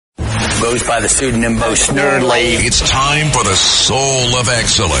Goes by the pseudonym Bo Snerdley. It's time for the Soul of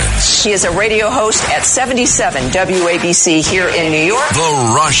Excellence. He is a radio host at 77 WABC here in New York.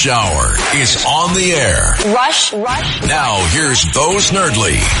 The Rush Hour is on the air. Rush. Now here's Bo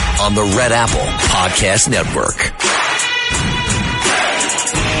Snerdley On the Red Apple Podcast Network.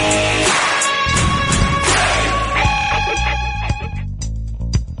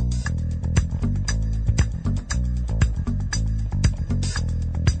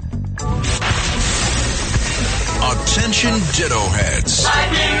 Attention Ditto Heads.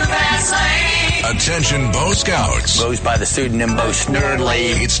 Attention Bo Scouts. Goes by the pseudonym Bo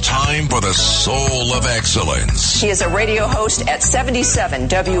Snerdley. It's time for the Soul of Excellence. He is a radio host at 77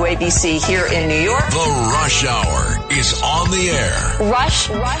 WABC here in New York. The Rush Hour is on the air. Rush.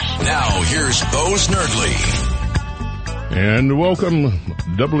 Now here's Bo Snerdley. And welcome,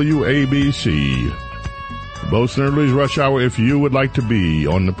 WABC. Bo Snerdley's Rush Hour. If you would like to be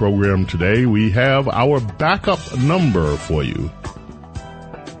on the program today, we have our backup number for you.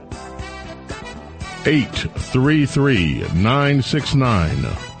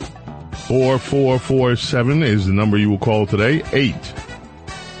 833-969-4447 is the number you will call today.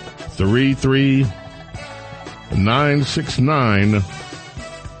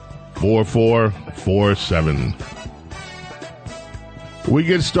 833-969-4447. We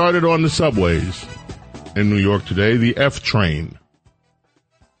get started on the subways in New York today, the F train.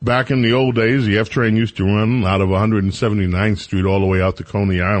 Back in the old days, the F train used to run out of 179th Street all the way out to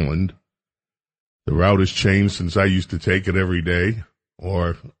Coney Island. The route has changed since I used to take it every day,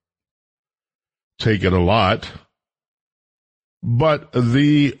 or take it a lot. But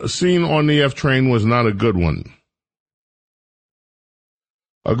the scene on the F train was not a good one.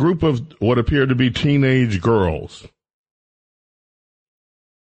 A group of what appeared to be teenage girls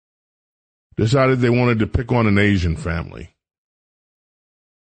decided they wanted to pick on an Asian family.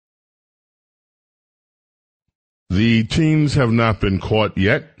 The teens have not been caught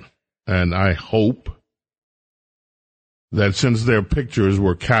yet, and I hope that since their pictures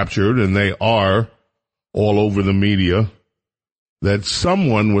were captured, and they are all over the media, that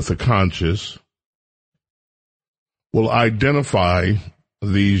someone with a conscience will identify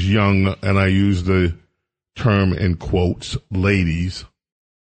these young, and I use the term in quotes, ladies,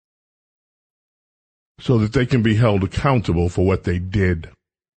 so that they can be held accountable for what they did.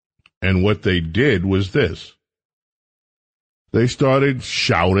 And what they did was this. They started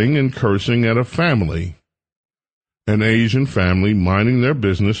shouting and cursing at a family, an Asian family minding their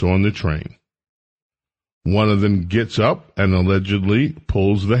business on the train. One of them gets up and allegedly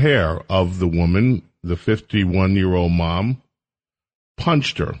pulls the hair of the woman, the 51-year-old mom,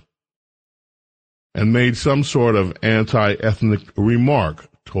 punched her, and made some sort of anti-ethnic remark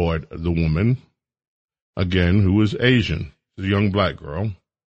toward the woman, again, who was Asian, a young black girl.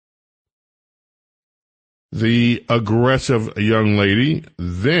 The aggressive young lady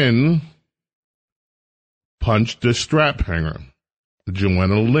then punched the strap hanger,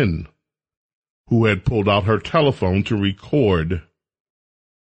 Joanna Lynn, who had pulled out her telephone to record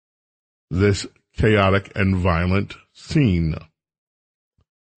this chaotic and violent scene.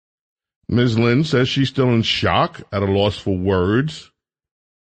 Ms. Lynn says she's still in shock, at a loss for words,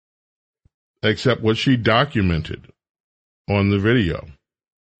 except what she documented on the video.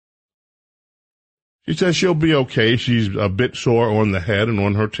 She says she'll be okay. She's a bit sore on the head and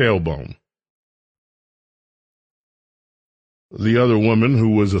on her tailbone. The other woman who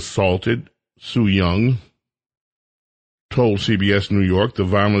was assaulted, Sue Young, told CBS New York the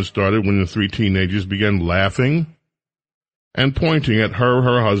violence started when the three teenagers began laughing and pointing at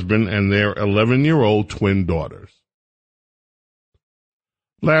her husband, and their 11-year-old twin daughters.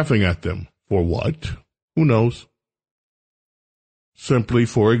 Laughing at them. For what? Who knows? Simply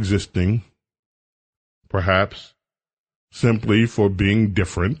for existing. Perhaps simply for being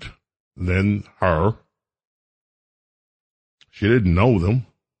different than her. She didn't know them.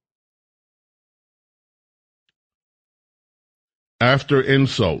 After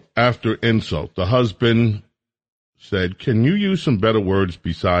insult, the husband said, "Can you use some better words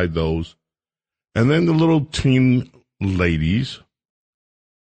beside those?" And then the little teen ladies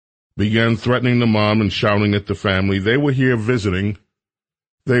began threatening the mom and shouting at the family. They were here visiting.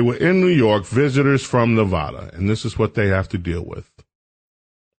 They were in New York, visitors from Nevada, and this is what they have to deal with.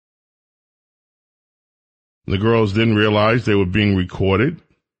 The girls didn't realize they were being recorded.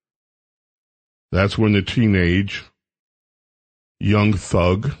 That's when the teenage young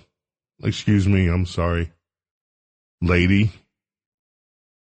thug, lady,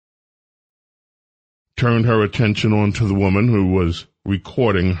 turned her attention onto the woman who was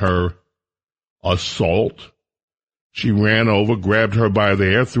recording her assault She ran over, grabbed her by the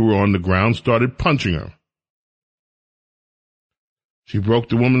hair, threw her on the ground, started punching her. She broke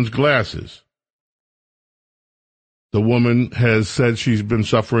the woman's glasses. The woman has said she's been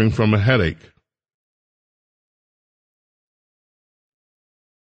suffering from a headache.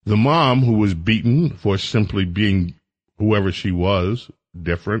 The mom, who was beaten for simply being whoever she was,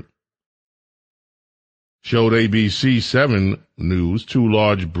 different, showed ABC 7 News 2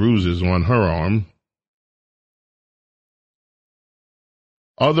 large bruises on her arm.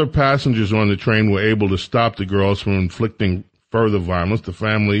 Other passengers on the train were able to stop the girls from inflicting further violence. The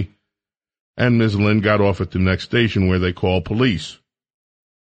family and Ms. Lynn got off at the next station where they called police.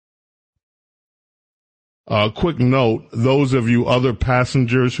 Quick note, those of you other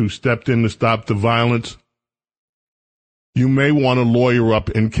passengers who stepped in to stop the violence, you may want to lawyer up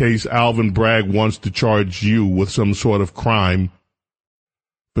in case Alvin Bragg wants to charge you with some sort of crime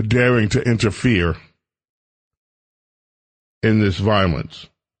for daring to interfere in this violence.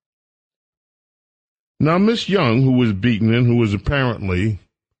 Now, Miss Young, who was beaten and who was apparently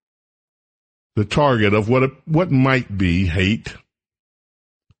the target of what might be hate,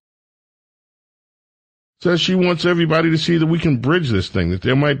 says she wants everybody to see that we can bridge this thing, that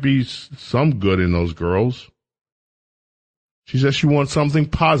there might be some good in those girls. She says she wants something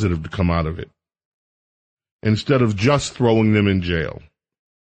positive to come out of it, instead of just throwing them in jail.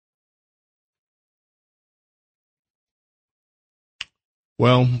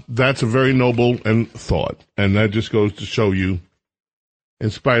 Well, that's a very noble thought, and that just goes to show you,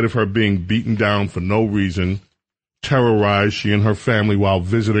 in spite of her being beaten down for no reason, terrorized, she and her family while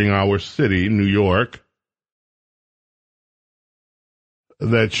visiting our city, New York,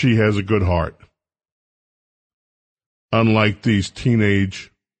 that she has a good heart. Unlike these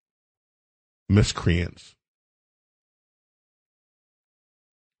teenage miscreants.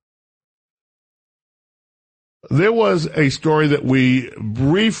 There was a story that we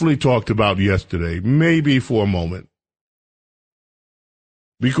briefly talked about yesterday, maybe for a moment.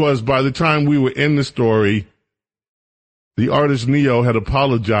 Because by the time we were in the story, the artist Neo had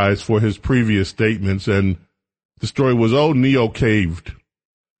apologized for his previous statements, and the story was, Neo caved.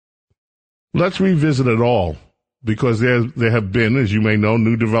 Let's revisit it all, because there have been, as you may know,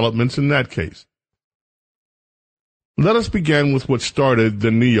 new developments in that case. Let us begin with what started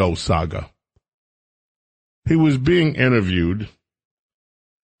the Neo saga. He was being interviewed,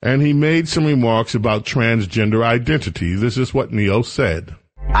 and he made some remarks about transgender identity. This is what Neo said.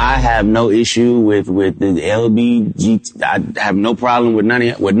 I have no issue with the LBGT. I have no problem with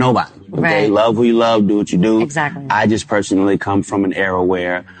with nobody. Okay? Right. Love who you love, do what you do. Exactly. I just personally come from an era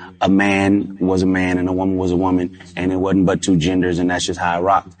where a man was a man and a woman was a woman, and it wasn't but two genders, and that's just how I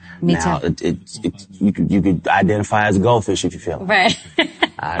rocked. Me now, too. You could identify as a goldfish if you feel right.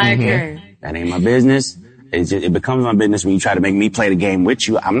 I agree. That ain't my business. It becomes my business when you try to make me play the game with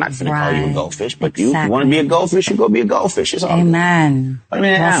you. I'm not going to call you a goldfish, but you want to be a goldfish, you go be a goldfish. It's all Amen. good. I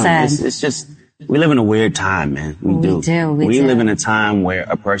mean, well said. It's just, we live in a weird time, man. We do. We live in a time where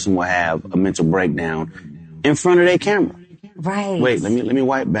a person will have a mental breakdown in front of their camera. Right. Wait, let me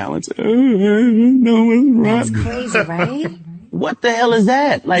white balance it. No, that's crazy, right? What the hell is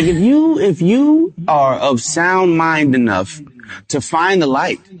that? Like, if you are of sound mind enough to find the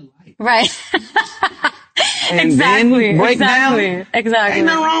light. Right. And then break down. Exactly. Ain't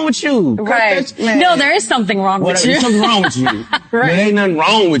nothing wrong with you. Right. No, there is something wrong with you. There's something wrong with you. Right. There ain't nothing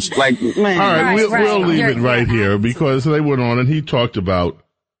wrong with you. Like, man. All right, we'll leave it right here, because they went on and he talked about,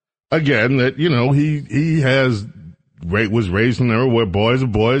 again, that, he was raised in an era where boys are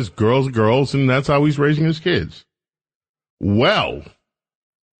boys, girls are girls, and that's how he's raising his kids. Well,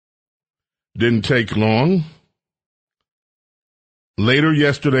 didn't take long. Later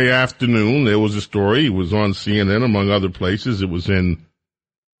yesterday afternoon, there was a story. It was on CNN, among other places. It was on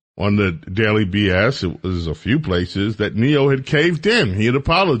the Daily BS. It was a few places that Neo had caved in. He had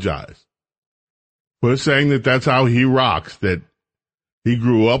apologized for saying that that's how he rocks, that he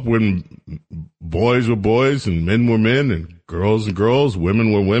grew up when boys were boys and men were men and girls,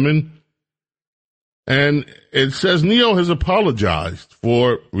 women were women. And it says Neo has apologized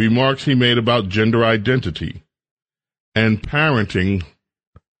for remarks he made about gender identity and parenting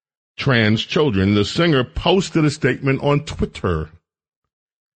trans children. The singer posted a statement on Twitter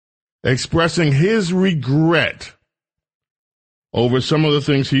expressing his regret over some of the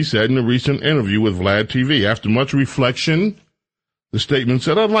things he said in a recent interview with Vlad TV. After much reflection, the statement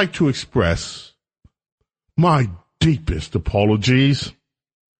said, I'd like to express my deepest apologies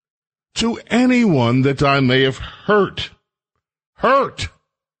to anyone that I may have hurt.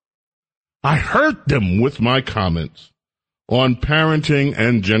 I hurt them with my comments on parenting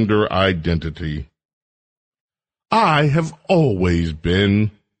and gender identity. I have always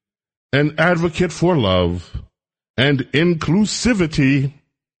been an advocate for love and inclusivity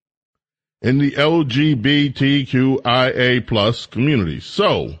in the LGBTQIA plus community.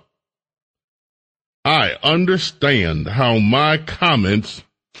 So, I understand how my comments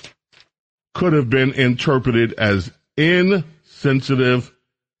could have been interpreted as insensitive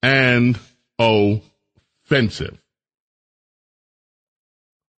and offensive.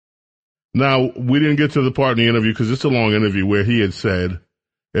 Now, we didn't get to the part in the interview because it's a long interview where he had said,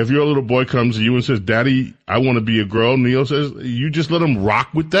 if your little boy comes to you and says, Daddy, I want to be a girl, Neo says, you just let him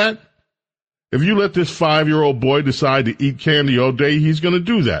rock with that? If you let this 5-year-old boy decide to eat candy all day, he's going to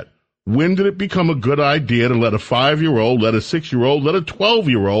do that. When did it become a good idea to let a 5-year-old, let a 6-year-old, let a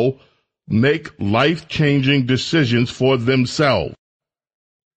 12-year-old make life-changing decisions for themselves?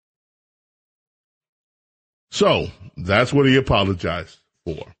 So, that's what he apologized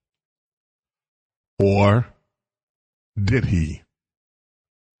for. Or did he?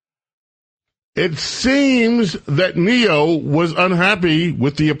 It seems that Neo was unhappy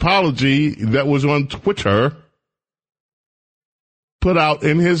with the apology that was on Twitter put out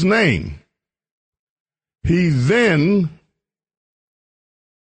in his name. He then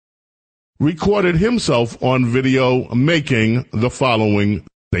recorded himself on video making the following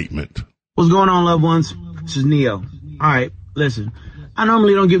statement. What's going on, loved ones? This is Neo. All right, listen. I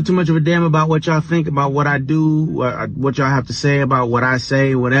normally don't give too much of a damn about what y'all think about what I do, what y'all have to say about what I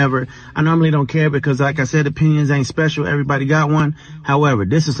say, whatever. I normally don't care because, like I said, opinions ain't special. Everybody got one. However,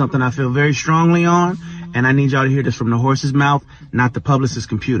 this is something I feel very strongly on, and I need y'all to hear this from the horse's mouth, not the publicist's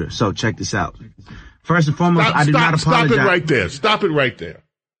computer. So check this out. First and foremost, I did not apologize. Stop it right there. Stop it right there.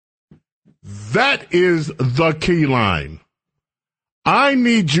 That is the key line. I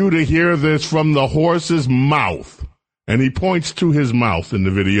need you to hear this from the horse's mouth. And he points to his mouth in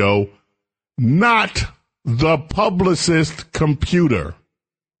the video, not the publicist computer.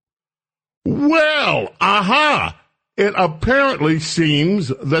 Well, it apparently seems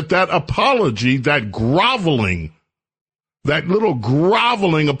that apology, that little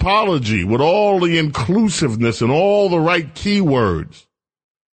groveling apology with all the inclusiveness and all the right keywords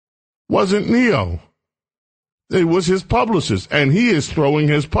wasn't Neo. It was his publicist, and he is throwing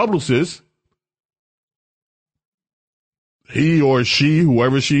his publicist, he or she,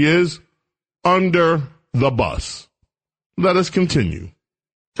 whoever she is, under the bus. Let us continue.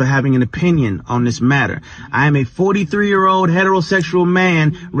 For having an opinion on this matter. I am a 43-year-old heterosexual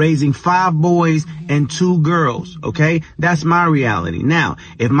man raising 5 boys and 2 girls, okay? That's my reality. Now,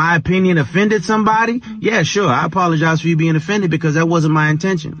 if my opinion offended somebody, yeah, sure, I apologize for you being offended because that wasn't my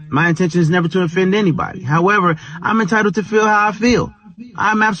intention. My intention is never to offend anybody. However, I'm entitled to feel how I feel.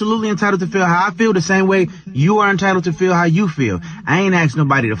 I'm absolutely entitled to feel how I feel the same way you are entitled to feel how you feel. I ain't asked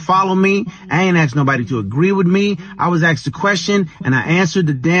nobody to follow me. I ain't asked nobody to agree with me. I was asked a question and I answered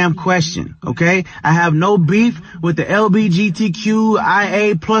the damn question. Okay? I have no beef with the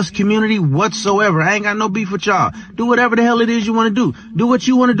LGBTQIA plus community whatsoever. I ain't got no beef with y'all. Do whatever the hell it is you want to do. Do what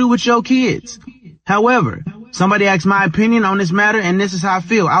you want to do with your kids. However, somebody asked my opinion on this matter, and this is how I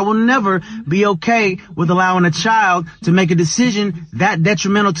feel. I will never be okay with allowing a child to make a decision that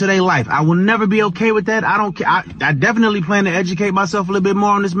detrimental to their life. I will never be okay with that. I don't care. I definitely plan to educate myself a little bit more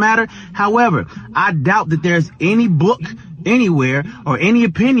on this matter. However, I doubt that there's any book anywhere or any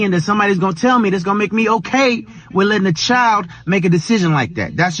opinion that somebody's going to tell me that's going to make me okay with letting a child make a decision like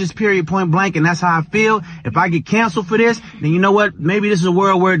that. That's just period, point blank, and that's how I feel. If I get canceled for this, then you know what? Maybe this is a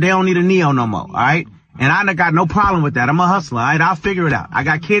world where they don't need a Neo no more, all right? And I got no problem with that. I'm a hustler, all right? I'll figure it out. I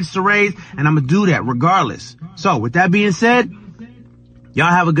got kids to raise, and I'm going to do that regardless. So, with that being said, y'all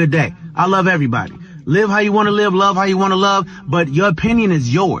have a good day. I love everybody. Live how you want to live, love how you want to love, but your opinion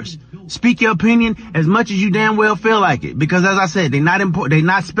is yours. Speak your opinion as much as you damn well feel like it. Because as I said, they're not important, they're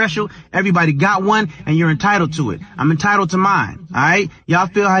not special. Everybody got one, and you're entitled to it. I'm entitled to mine, all right? Y'all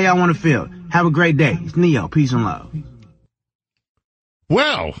feel how y'all want to feel. Have a great day. It's Neo. Peace and love.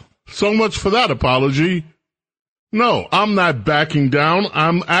 Well, so much for that apology. No, I'm not backing down.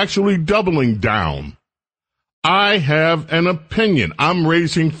 I'm actually doubling down. I have an opinion. I'm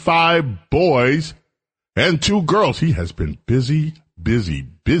raising 5 boys and 2 girls. He has been busy.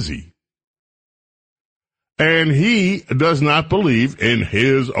 And he does not believe in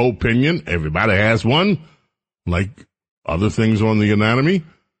his opinion. Everybody has one, like other things on the anatomy.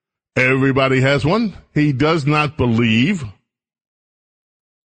 Everybody has one. He does not believe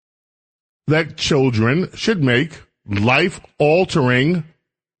that children should make life-altering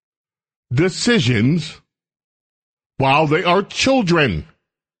decisions while they are children.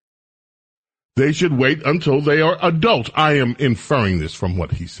 They should wait until they are adults. I am inferring this from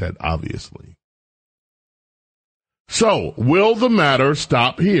what he said, obviously. So, will the matter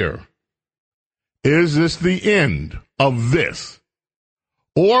stop here? Is this the end of this?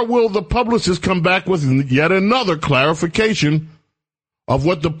 Or will the publicist come back with yet another clarification of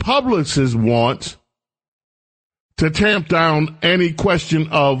what the publicist wants to tamp down any question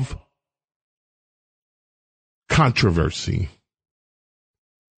of controversy?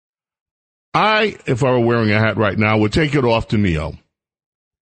 If I were wearing a hat right now, would take it off to Neo.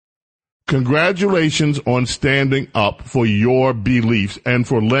 Congratulations on standing up for your beliefs and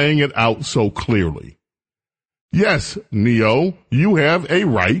for laying it out so clearly. Yes, Neo, you have a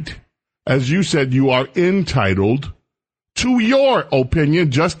right. As you said, you are entitled to your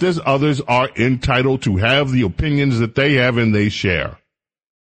opinion, just as others are entitled to have the opinions that they have and they share.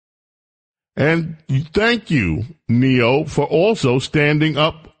 And thank you, Neo, for also standing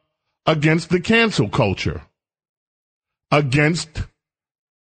up against the cancel culture, against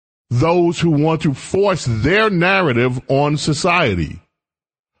those who want to force their narrative on society,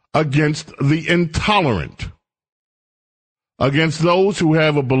 against the intolerant, against those who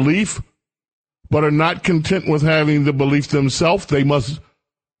have a belief but are not content with having the belief themselves. They must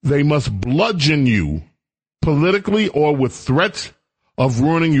bludgeon you politically or with threats of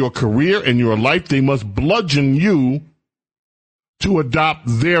ruining your career and your life. They must bludgeon you to adopt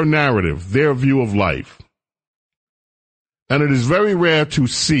their narrative, their view of life. And it is very rare to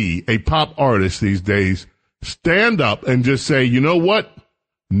see a pop artist these days stand up and just say, you know what?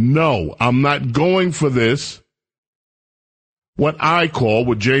 No, I'm not going for this. What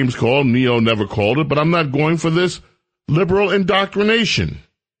James called, Neo never called it, but I'm not going for this liberal indoctrination.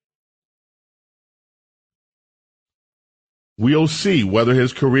 We'll see whether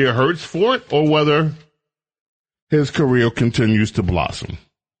his career hurts for it or whether his career continues to blossom.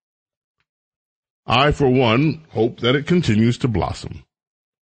 I, for one, hope that it continues to blossom.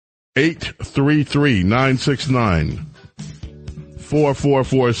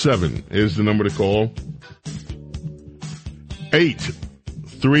 833-969-4447 is the number to call.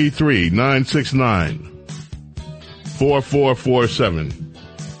 833-969-4447.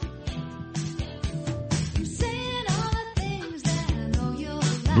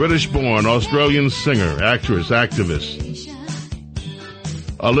 British-born Australian singer, actress, activist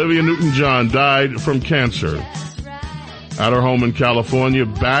Olivia Newton-John died from cancer at her home in California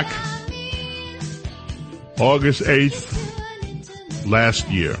back August 8th last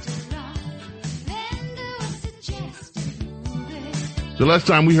year. The last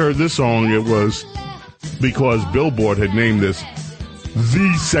time we heard this song, it was because Billboard had named this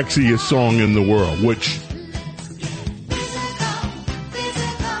the sexiest song in the world, which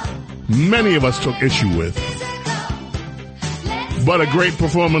many of us took issue with. But a great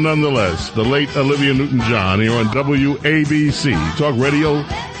performer nonetheless, the late Olivia Newton-John here on WABC, Talk Radio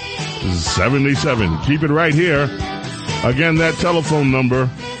 77. Keep it right here. Again, that telephone number,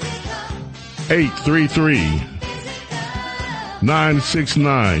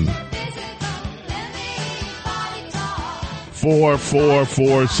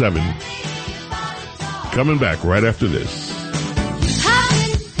 Coming back right after this.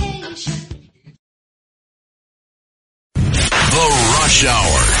 Rush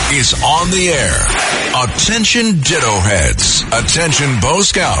Hour is on the air. Attention Ditto Heads. Attention Bo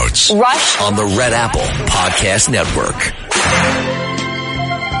Scouts. Rush on the Red Apple Podcast Network.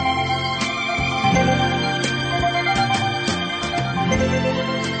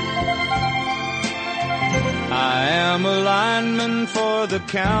 I am a lineman for the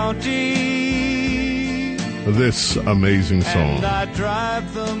county. This amazing song. And I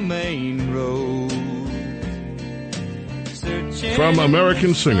drive the main road. From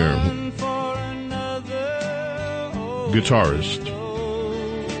American singer, guitarist,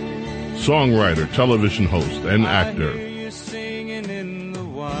 songwriter, television host, and actor,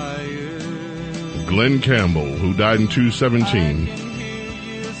 Glen Campbell, who died in 2017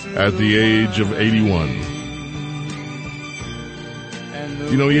 at the age of 81.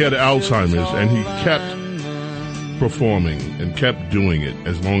 You know, he had Alzheimer's, and he kept performing and kept doing it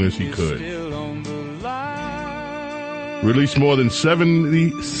as long as he could. Released more than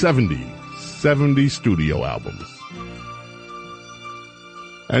 70 studio albums.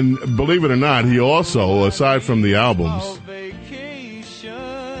 And believe it or not, he also, aside from the albums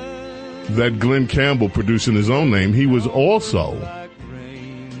that Glen Campbell produced in his own name, he was also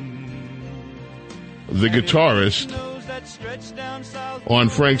the guitarist on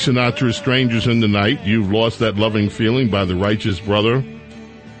Frank Sinatra's Strangers in the Night, You've Lost That Loving Feeling by the Righteous Brother,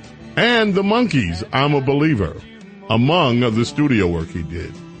 and the Monkees, I'm a Believer, among the studio work he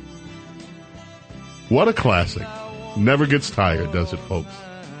did. What a classic. Never gets tired, does it, folks?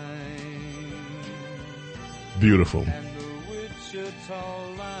 beautiful. And the Wichita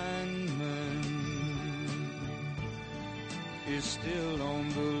lineman is still on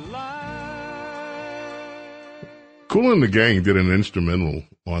the line. Kool and the Gang did an instrumental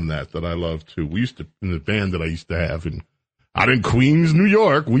on that I love too. We used to, in the band that I used to have out in Queens, New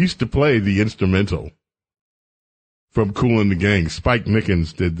York, we used to play the instrumental from Kool and the Gang. Spike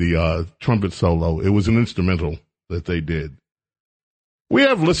Mickens did the trumpet solo. It was an instrumental that they did. We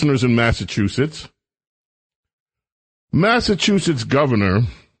have listeners in Massachusetts. Massachusetts Governor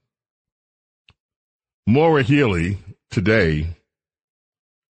Maura Healey today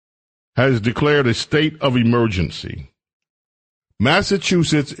has declared a state of emergency.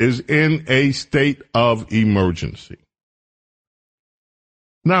 Massachusetts is in a state of emergency.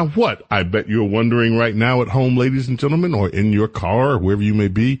 Now what? I bet you're wondering right now at home, ladies and gentlemen, or in your car, or wherever you may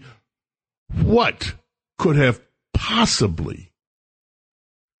be, what could have possibly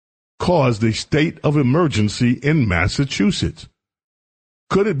caused a state of emergency in Massachusetts?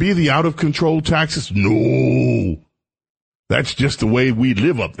 Could it be the out-of-control taxes? No. That's just the way we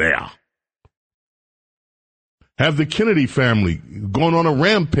live up there. Have the Kennedy family gone on a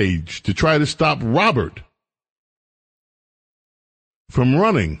rampage to try to stop Robert from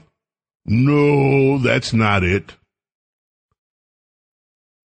running? No, that's not it.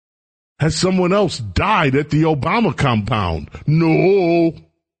 Has someone else died at the Obama compound? No,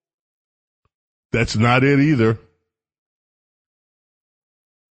 that's not it either.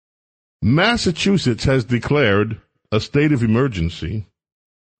 Massachusetts has declared a state of emergency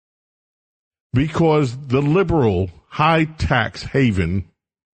because the liberal high-tax haven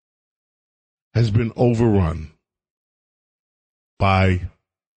has been overrun by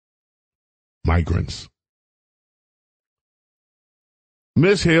migrants.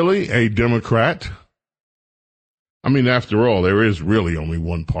 Ms. Haley, a Democrat, I mean, after all, there is really only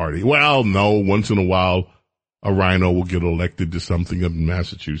one party. Well, no, once in a while, a rhino will get elected to something in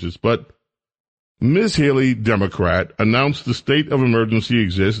Massachusetts. But Ms. Haley, Democrat, announced the state of emergency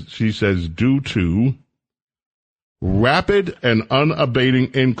exists, she says, due to rapid and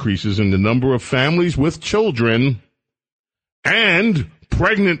unabating increases in the number of families with children and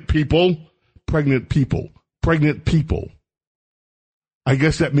pregnant people. I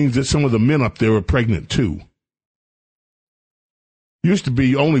guess that means that some of the men up there are pregnant too. Used to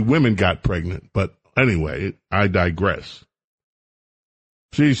be only women got pregnant, but anyway, I digress.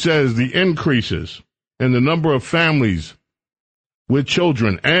 She says the increases in the number of families with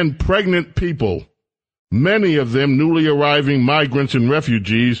children and pregnant people, many of them newly arriving migrants and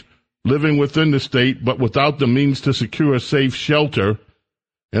refugees living within the state but without the means to secure safe shelter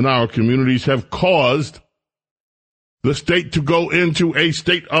in our communities, have caused the state to go into a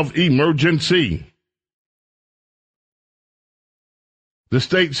state of emergency. The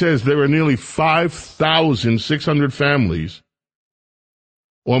state says there are nearly 5,600 families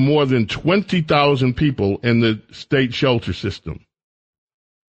or more than 20,000 people in the state shelter system.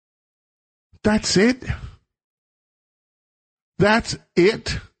 That's it? That's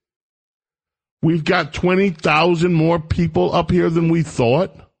it? We've got 20,000 more people up here than we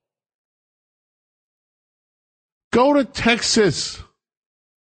thought? Go to Texas.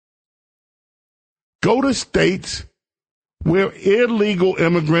 Go to states where illegal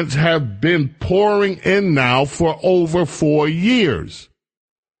immigrants have been pouring in now for over 4 years.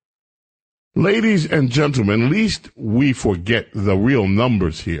 Ladies and gentlemen, least we forget the real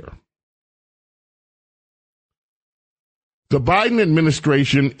numbers here. The Biden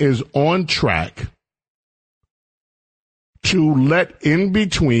administration is on track to let in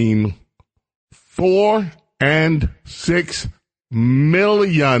between 4 and 6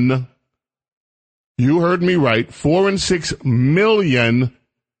 million, you heard me right, 4 and 6 million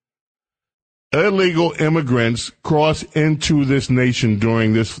illegal immigrants cross into this nation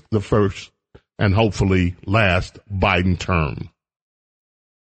during the first and hopefully last Biden term.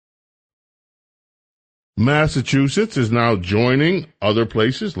 Massachusetts is now joining other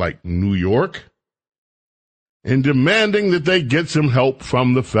places like New York in demanding that they get some help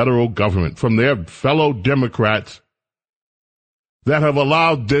from the federal government, from their fellow Democrats that have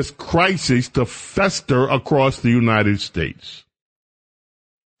allowed this crisis to fester across the United States.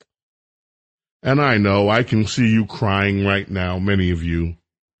 And I know, I can see you crying right now, many of you.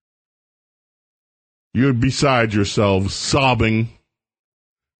 You're beside yourselves, sobbing,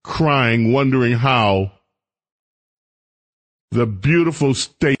 crying, wondering how the beautiful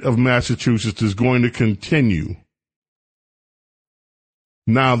state of Massachusetts is going to continue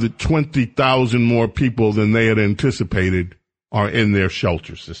now that 20,000 more people than they had anticipated are in their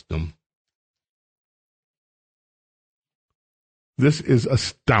shelter system. This is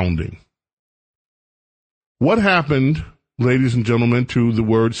astounding. What happened, ladies and gentlemen, to the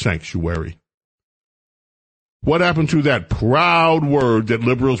word sanctuary? What happened to that proud word that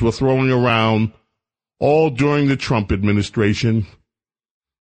liberals were throwing around all during the Trump administration?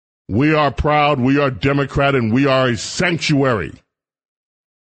 We are proud, we are Democrat, and we are a sanctuary.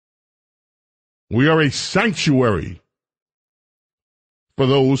 We are a sanctuary for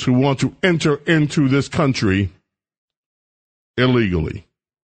those who want to enter into this country illegally.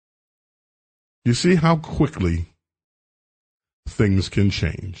 You see how quickly things can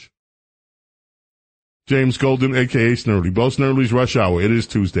change. James Golden, a.k.a. Snerdly. Bo Snerdly's Rush Hour. It is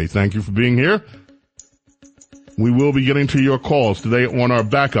Tuesday. Thank you for being here. We will be getting to your calls today on our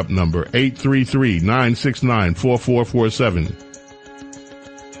backup number, 833-969-4447.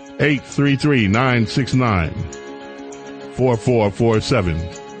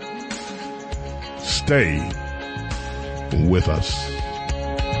 833-969-4447. Stay with us.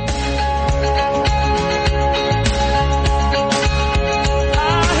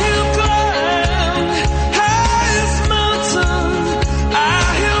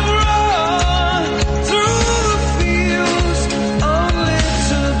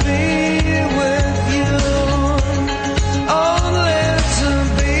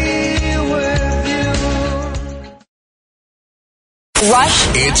 Rush.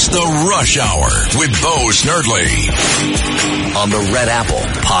 It's the Rush Hour with Bo Snerdly on the Red Apple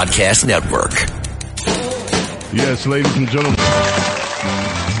Podcast Network. Yes, ladies and gentlemen,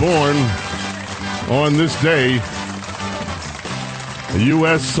 born on this day, the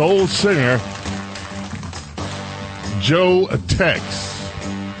U.S. soul singer Joe Tex,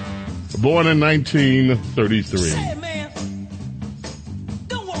 born in 1933. Say, man,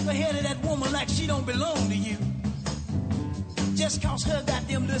 don't walk ahead of that woman like she don't belong to you. Just cause her got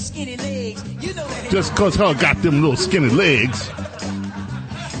them little skinny legs, you know that. Just cause her got them little skinny legs. You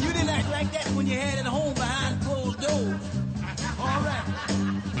didn't act like that when you had it home behind closed doors. All right.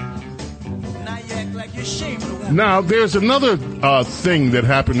 Now you act like you're ashamed of the woman. Now, there's another thing that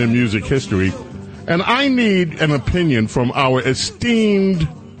happened in music history, and I need an opinion from our esteemed,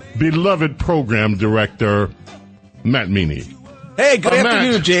 beloved program director, Matt Meany. Hey, good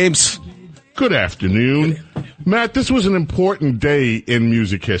afternoon, Matt, James. Good afternoon. Matt, this was an important day in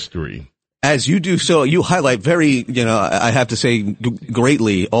music history. As you do so, you highlight very, I have to say,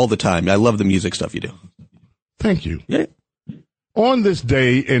 greatly all the time. I love the music stuff you do. Thank you. Yeah. On this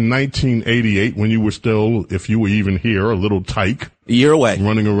day in 1988, when you were still, if you were even here, a little tyke. A year away.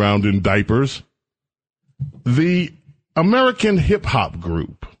 Running around in diapers. The American hip-hop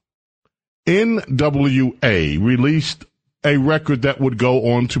group, NWA, released a record that would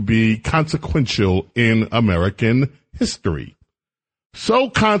go on to be consequential in American history. So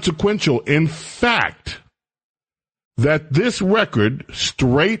consequential, in fact, that this record,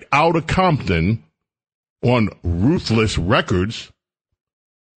 Straight Outta Compton, on Ruthless Records,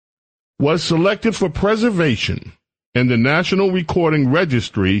 was selected for preservation in the National Recording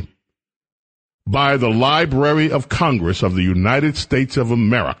Registry by the Library of Congress of the United States of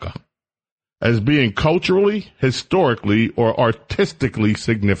America as being culturally, historically, or artistically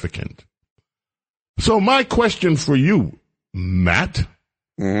significant. So my question for you, Matt,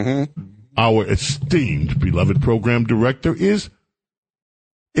 our esteemed, beloved program director, is,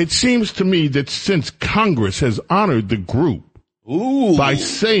 it seems to me that since Congress has honored the group by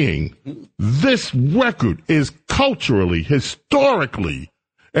saying this record is culturally, historically,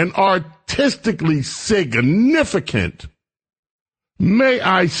 and artistically significant, may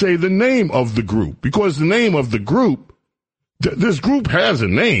I say the name of the group? Because the name of the group, this group has a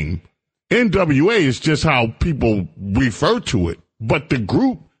name. NWA is just how people refer to it. But the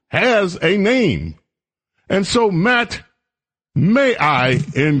group has a name. And so, Matt, may I,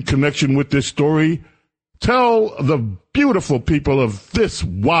 in connection with this story, tell the beautiful people of this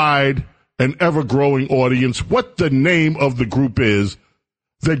wide and ever-growing audience what the name of the group is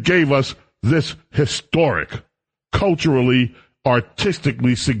that gave us this historic, culturally,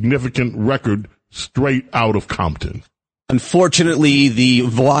 artistically significant record, Straight Out of Compton. Unfortunately, the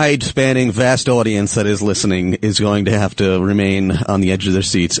wide-spanning, vast audience that is listening is going to have to remain on the edge of their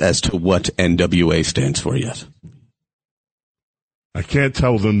seats as to what NWA stands for yet. I can't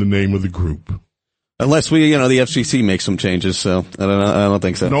tell them the name of the group. Unless the FCC makes some changes, so I don't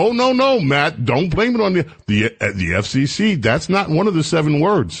think so. No, Matt, don't blame it on the FCC. That's not one of the 7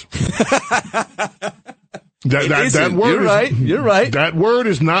 words. That word You're right. That word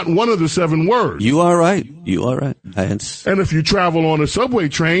is not one of the 7 words. You are right. And if you travel on a subway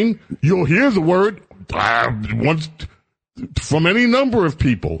train, you'll hear the word once from any number of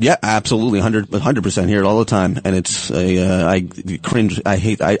people. Yeah, absolutely. 100% hear it all the time. And it's, I cringe.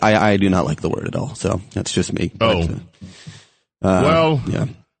 I do not like the word at all. So that's just me. Oh. Well, yeah.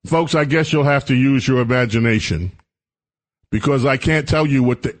 Folks, I guess you'll have to use your imagination because I can't tell you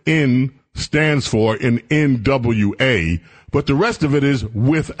what the N stands for in NWA, but the rest of it is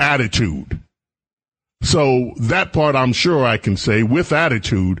with attitude. So that part I'm sure I can say with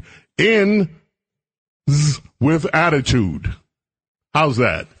attitude. In with attitude. How's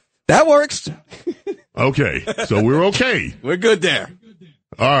that? That works. Okay, so we're okay. We're good there.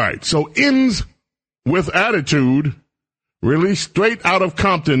 All right, so Ins with Attitude released straight out of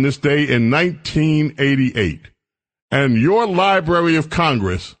Compton this day in 1988. And your Library of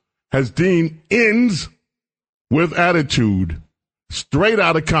Congress has deemed Ins with Attitude straight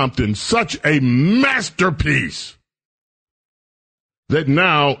out of Compton such a masterpiece that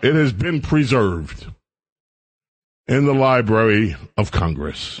now it has been preserved in the Library of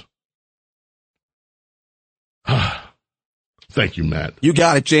Congress. Thank you, Matt. You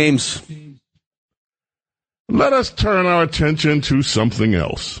got it, James. Let us turn our attention to something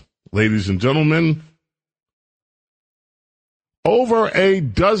else. Ladies and gentlemen, over a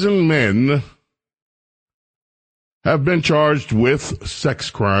dozen men have been charged with sex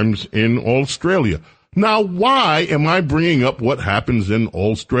crimes in Australia. Now, why am I bringing up what happens in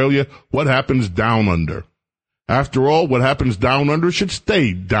Australia, what happens down under? After all, what happens down under should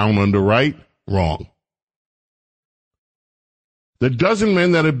stay down under, right? Wrong. The dozen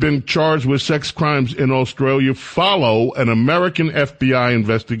men that have been charged with sex crimes in Australia follow an American FBI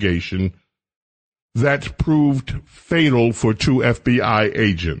investigation that proved fatal for 2 FBI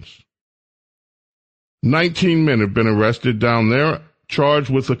agents. 19 men have been arrested down there, charged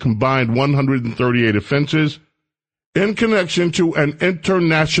with a combined 138 offenses in connection to an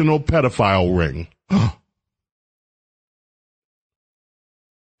international pedophile ring.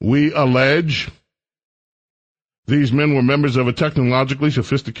 We allege these men were members of a technologically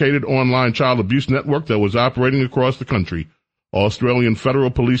sophisticated online child abuse network that was operating across the country, Australian Federal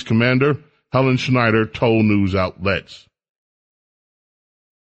Police Commander Helen Schneider told news outlets.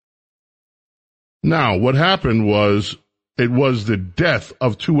 Now, what happened was, it was the death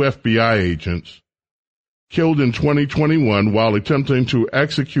of 2 FBI agents killed in 2021 while attempting to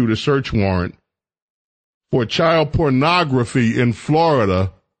execute a search warrant for child pornography in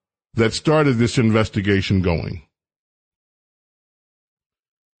Florida that started this investigation going.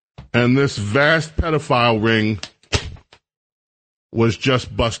 And this vast pedophile ring was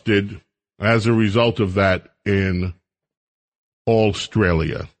just busted as a result of that in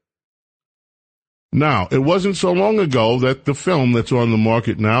Australia. Now, it wasn't so long ago that the film that's on the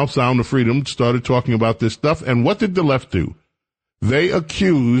market now, Sound of Freedom, started talking about this stuff. And what did the left do? They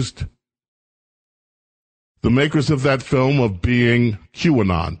accused the makers of that film of being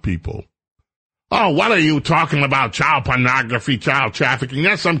QAnon people. Oh, what are you talking about? Child pornography, child trafficking?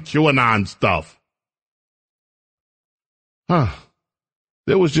 That's some QAnon stuff.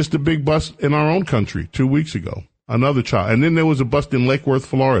 There was just a big bust in our own country 2 weeks ago. Another child. And then there was a bust in Lake Worth,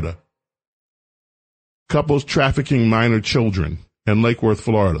 Florida. Couples trafficking minor children in Lake Worth,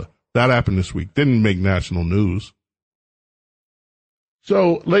 Florida. That happened this week. Didn't make national news.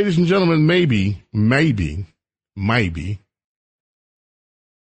 So, ladies and gentlemen, maybe, and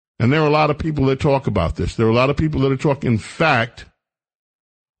there are a lot of people that talk about this. There are a lot of people that are talking. In fact,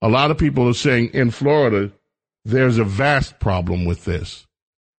 a lot of people are saying in Florida, there's a vast problem with this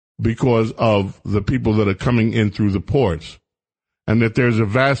because of the people that are coming in through the ports, and that there's a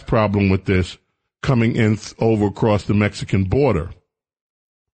vast problem with this coming in over across the Mexican border.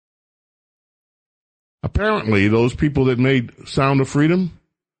 Apparently, those people that made Sound of Freedom,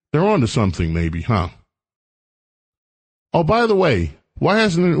 they're onto something maybe, huh? Oh, by the way, why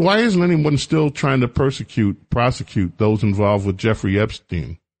isn't anyone still trying to prosecute those involved with Jeffrey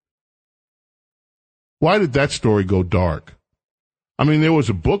Epstein? Why did that story go dark? I mean, there was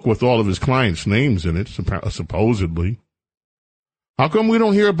a book with all of his clients' names in it, supposedly. How come we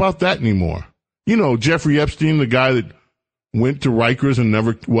don't hear about that anymore? You know, Jeffrey Epstein, the guy that went to Rikers and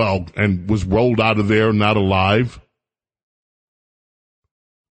and was rolled out of there not alive.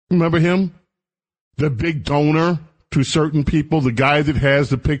 Remember him? The big donor to certain people, the guy that has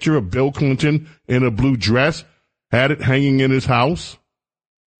the picture of Bill Clinton in a blue dress, had it hanging in his house.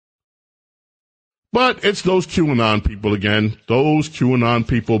 But it's those QAnon people again, those QAnon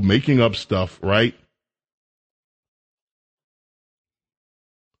people making up stuff, right?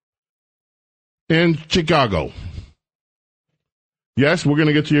 In Chicago. Yes, we're going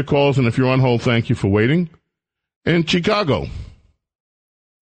to get to your calls, and if you're on hold, thank you for waiting. In Chicago,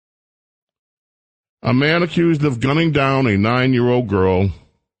 A man accused of gunning down a 9-year-old girl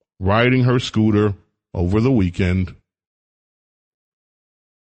riding her scooter over the weekend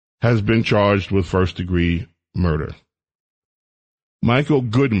has been charged with first-degree murder. Michael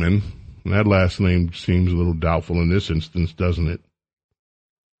Goodman, that last name seems a little doubtful in this instance, doesn't it?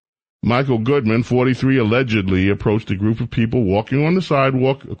 Michael Goodman, 43, allegedly approached a group of people walking on the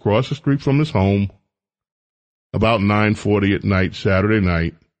sidewalk across the street from his home about 9:40 at night, Saturday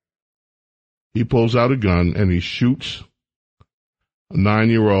night. He pulls out a gun and he shoots a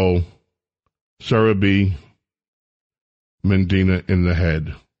 9-year-old Surabi Medina in the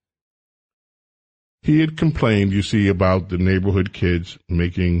head. He had complained, you see, about the neighborhood kids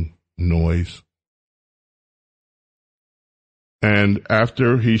making noise. And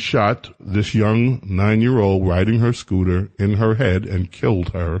after he shot this young 9-year-old riding her scooter in her head and killed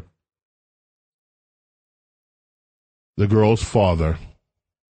her, the girl's father,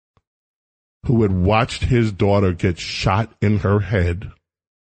 who had watched his daughter get shot in her head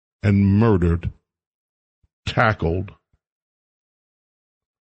and murdered, tackled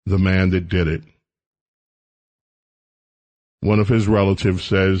the man that did it. One of his relatives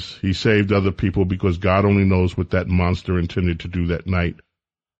says he saved other people because God only knows what that monster intended to do that night,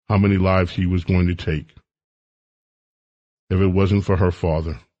 how many lives he was going to take, if it wasn't for her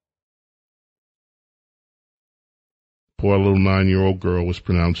father. Poor little 9-year-old girl was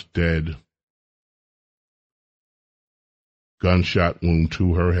pronounced dead. Gunshot wound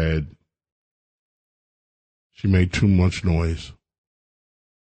to her head. She made too much noise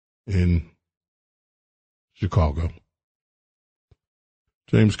in Chicago.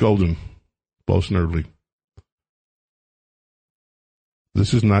 James Golden, Post Nerdly.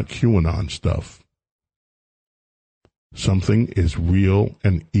 This is not QAnon stuff. Something is real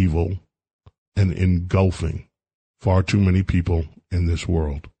and evil and engulfing far too many people in this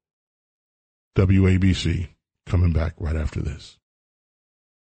world. WABC, coming back right after this.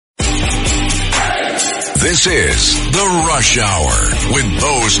 This is The Rush Hour with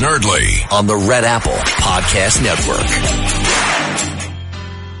Bose Nerdly on the Red Apple Podcast Network.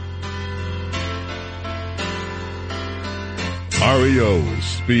 REO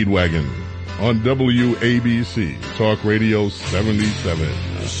Speedwagon on WABC Talk Radio 77.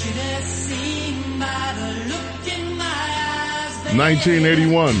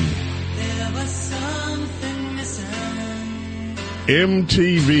 1981.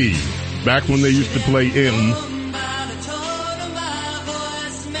 MTV, back when they used to play M,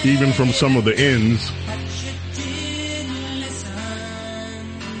 even from some of the ends.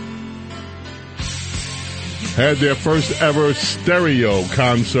 Had their first ever stereo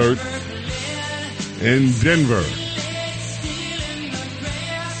concert in Denver.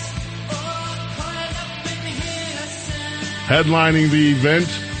 Headlining the event,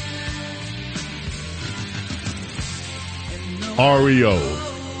 REO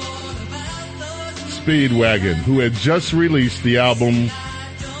Speedwagon, who had just released the album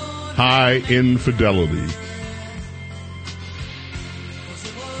High Infidelity.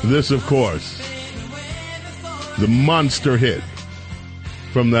 This, of course, the monster hit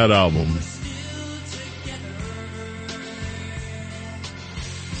from that album.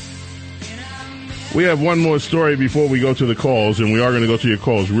 We have one more story before we go to the calls, and we are going to go to your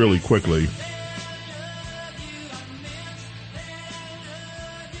calls really quickly.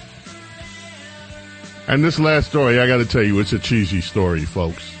 And this last story, I got to tell you, it's a cheesy story,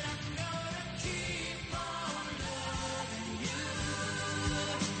 folks.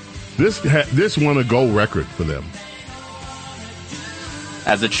 This won a gold record for them.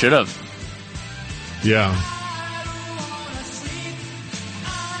 As it should have. Yeah.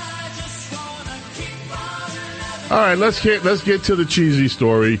 All right, let's get to the cheesy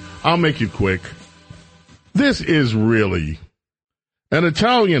story. I'll make it quick. This is really an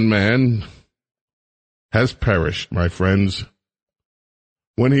Italian man has perished, my friends,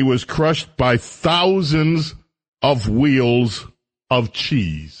 when he was crushed by thousands of wheels of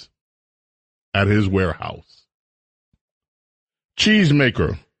cheese at his warehouse.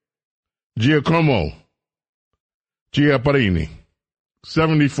 Cheesemaker Giacomo Giapparini,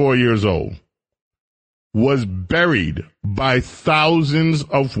 74 years old, was buried by thousands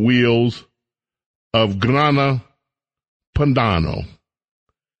of wheels of Grana Padano.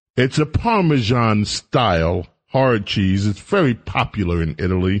 It's a Parmesan-style hard cheese. It's very popular in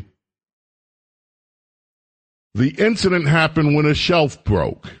Italy. The incident happened when a shelf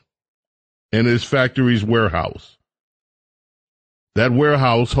broke in his factory's warehouse. That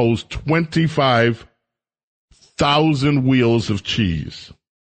warehouse holds 25,000 wheels of cheese.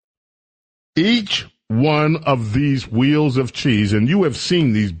 Each one of these wheels of cheese, and you have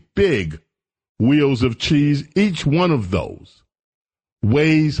seen these big wheels of cheese. Each one of those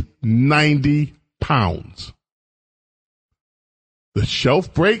weighs 90 pounds. The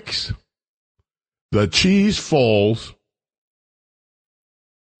shelf breaks, the cheese falls,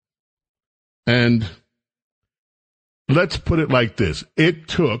 and let's put it like this. It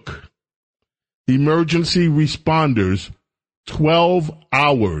took emergency responders 12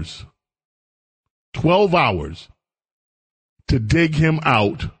 hours to dig him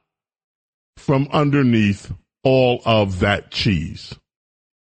out from underneath all of that cheese.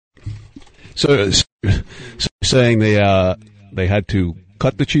 So saying they had to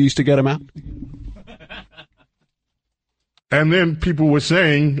cut the cheese to get him out? And then people were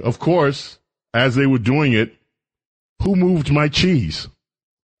saying, of course, as they were doing it, who moved my cheese?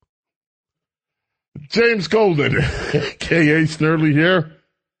 James Golden, K.A. Snerdley here.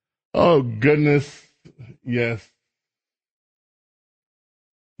 Oh, goodness. Yes.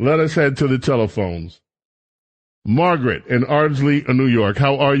 Let us head to the telephones. Margaret in Ardsley, New York.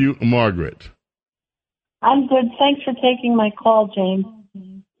 How are you, Margaret? I'm good. Thanks for taking my call, James.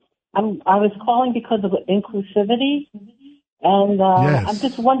 I was calling because of inclusivity, and yes. I'm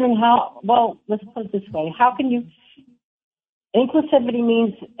just wondering well, let's put it this way. How can you... Inclusivity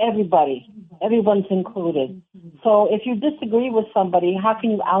means everybody. Everyone's included. So if you disagree with somebody, how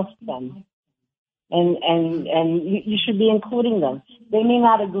can you oust them? And you should be including them. They may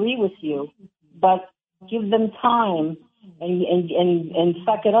not agree with you, but give them time and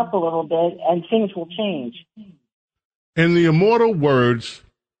suck it up a little bit, and things will change. In the immortal words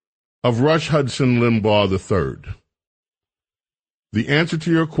of Rush Hudson Limbaugh III, the answer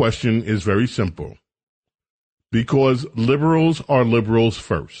to your question is very simple. Because liberals are liberals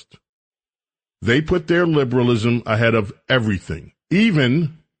first. They put their liberalism ahead of everything,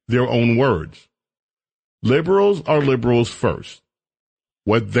 even their own words. Liberals are liberals first.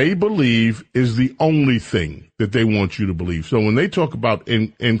 What they believe is the only thing that they want you to believe. So when they talk about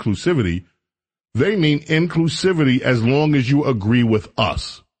inclusivity, they mean inclusivity as long as you agree with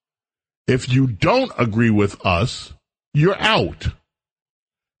us. If you don't agree with us, you're out.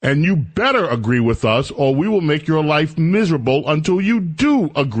 And you better agree with us, or we will make your life miserable until you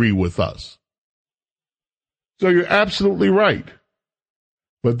do agree with us. So you're absolutely right.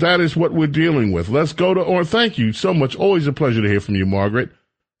 But that is what we're dealing with. Let's go to, thank you so much. Always a pleasure to hear from you, Margaret.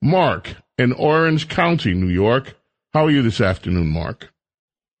 Mark in Orange County, New York. How are you this afternoon, Mark?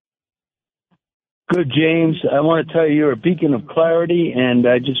 Good, James. I want to tell you you're a beacon of clarity, and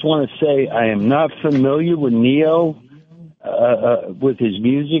I just want to say I am not familiar with Neo. With his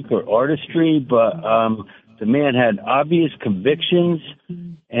music or artistry, but the man had obvious convictions,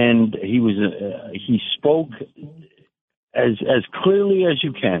 and he spoke as clearly as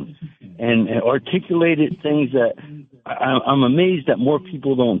you can, and articulated things that I'm amazed that more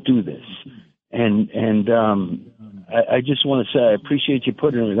people don't do this. And I just want to say I appreciate you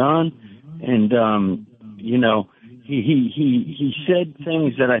putting it on, and He said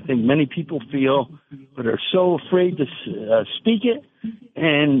things that I think many people feel, but are so afraid to speak it,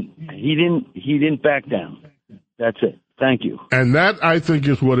 and he didn't back down. That's it. Thank you. And that, I think,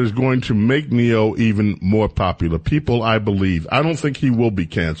 is what is going to make Neo even more popular. People, I believe. I don't think he will be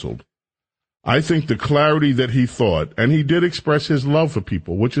canceled. I think the clarity that he thought, and he did express his love for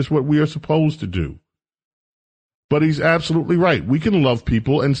people, which is what we are supposed to do. But he's absolutely right. We can love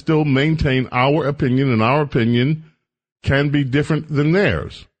people and still maintain our opinion, and our opinion can be different than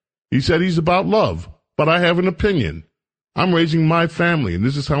theirs. He said he's about love, but I have an opinion. I'm raising my family, and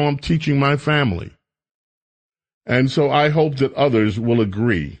this is how I'm teaching my family. And so I hope that others will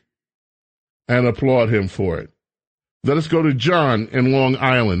agree and applaud him for it. Let us go to John in Long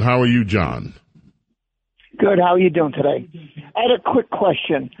Island. How are you, John? Good. How are you doing today? I had a quick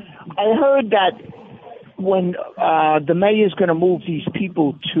question. I heard that when the mayor's going to move these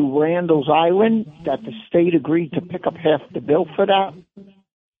people to Randall's Island, that the state agreed to pick up half the bill for that.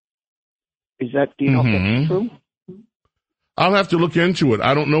 Do you know if that's true? I'll have to look into it.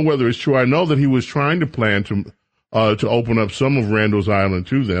 I don't know whether it's true. I know that he was trying to plan to open up some of Randall's Island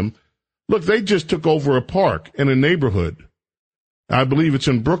to them. Look, they just took over a park in a neighborhood. I believe it's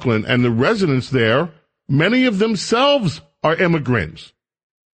in Brooklyn, and the residents there, many of themselves are immigrants,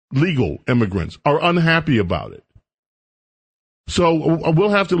 legal immigrants, are unhappy about it. So we'll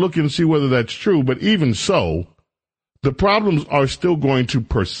have to look and see whether that's true, but even so, the problems are still going to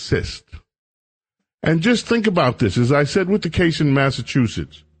persist. And just think about this. As I said with the case in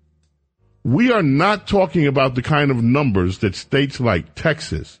Massachusetts, we are not talking about the kind of numbers that states like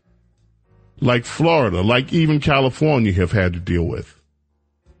Texas, like Florida, like even California have had to deal with.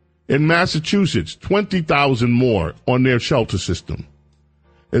 In Massachusetts, 20,000 more on their shelter system.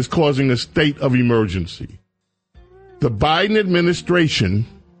 is causing a state of emergency. The Biden administration,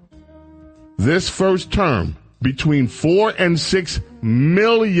 this first term, between 4 and 6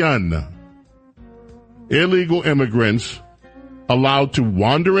 million illegal immigrants allowed to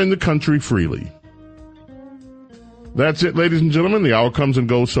wander in the country freely. That's it, ladies and gentlemen. The hour comes and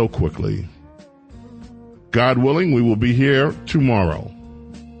goes so quickly. God willing, we will be here tomorrow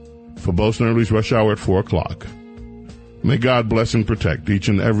for Boast and Early's Rush Hour at 4 o'clock. May God bless and protect each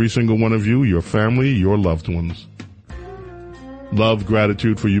and every single one of you, your family, your loved ones. Love,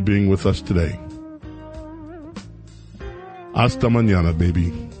 gratitude for you being with us today. Hasta mañana,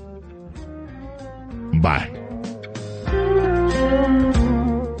 baby. Bye.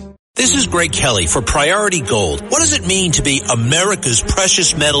 This is Greg Kelly for Priority Gold. What does it mean to be America's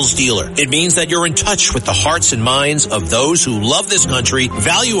precious metals dealer? It means that you're in touch with the hearts and minds of those who love this country,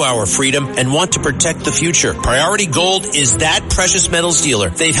 value our freedom, and want to protect the future. Priority Gold is that precious metals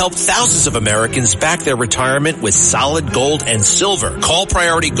dealer. They've helped thousands of Americans back their retirement with solid gold and silver. Call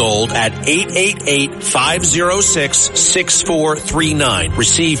Priority Gold at 888-506-6439.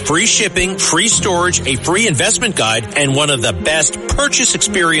 Receive free shipping, free storage, a free investment guide, and one of the best purchase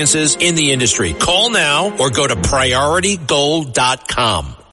experiences in the industry. Call now or go to PriorityGold.com.